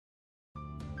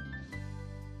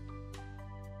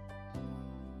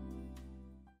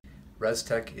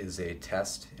Restech is a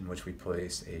test in which we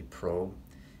place a probe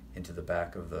into the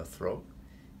back of the throat.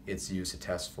 It's used to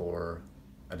test for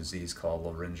a disease called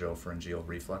laryngopharyngeal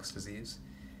reflux disease.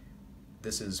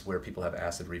 This is where people have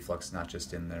acid reflux not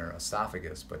just in their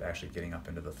esophagus, but actually getting up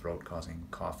into the throat, causing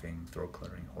coughing, throat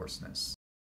clearing, hoarseness.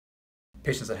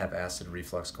 Patients that have acid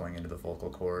reflux going into the vocal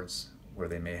cords, where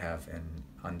they may have an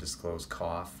undisclosed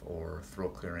cough or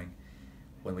throat clearing,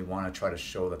 when we want to try to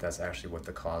show that that's actually what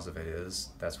the cause of it is,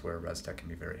 that's where Restech can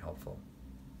be very helpful.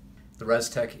 The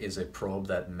Restech is a probe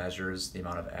that measures the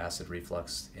amount of acid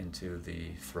reflux into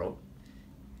the throat.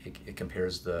 It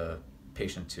compares the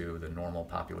patient to the normal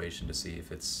population to see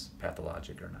if it's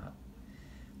pathologic or not.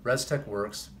 Restech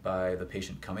works by the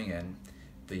patient coming in.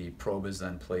 The probe is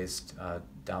then placed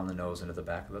down the nose into the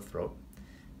back of the throat.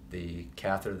 The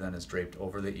catheter then is draped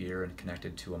over the ear and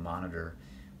connected to a monitor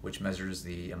which measures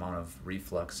the amount of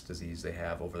reflux disease they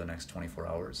have over the next 24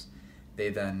 hours. They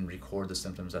then record the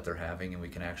symptoms that they're having, and we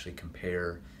can actually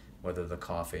compare whether the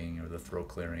coughing or the throat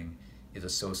clearing is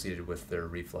associated with their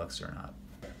reflux or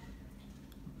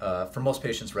not. For most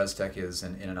patients, Restech is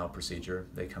an in and out procedure.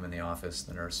 They come in the office,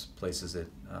 the nurse places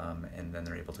it, and then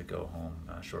they're able to go home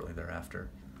shortly thereafter.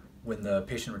 When the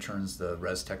patient returns the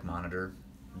Restech monitor,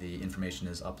 the information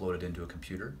is uploaded into a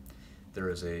computer. There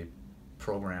is a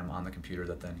program on the computer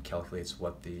that then calculates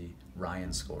what the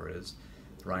Ryan score is.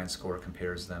 The Ryan score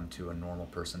compares them to a normal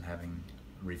person having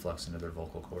reflux into their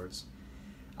vocal cords.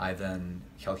 I then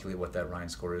calculate what that Ryan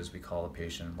score is. We call the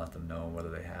patient and let them know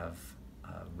whether they have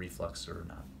reflux or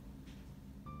not.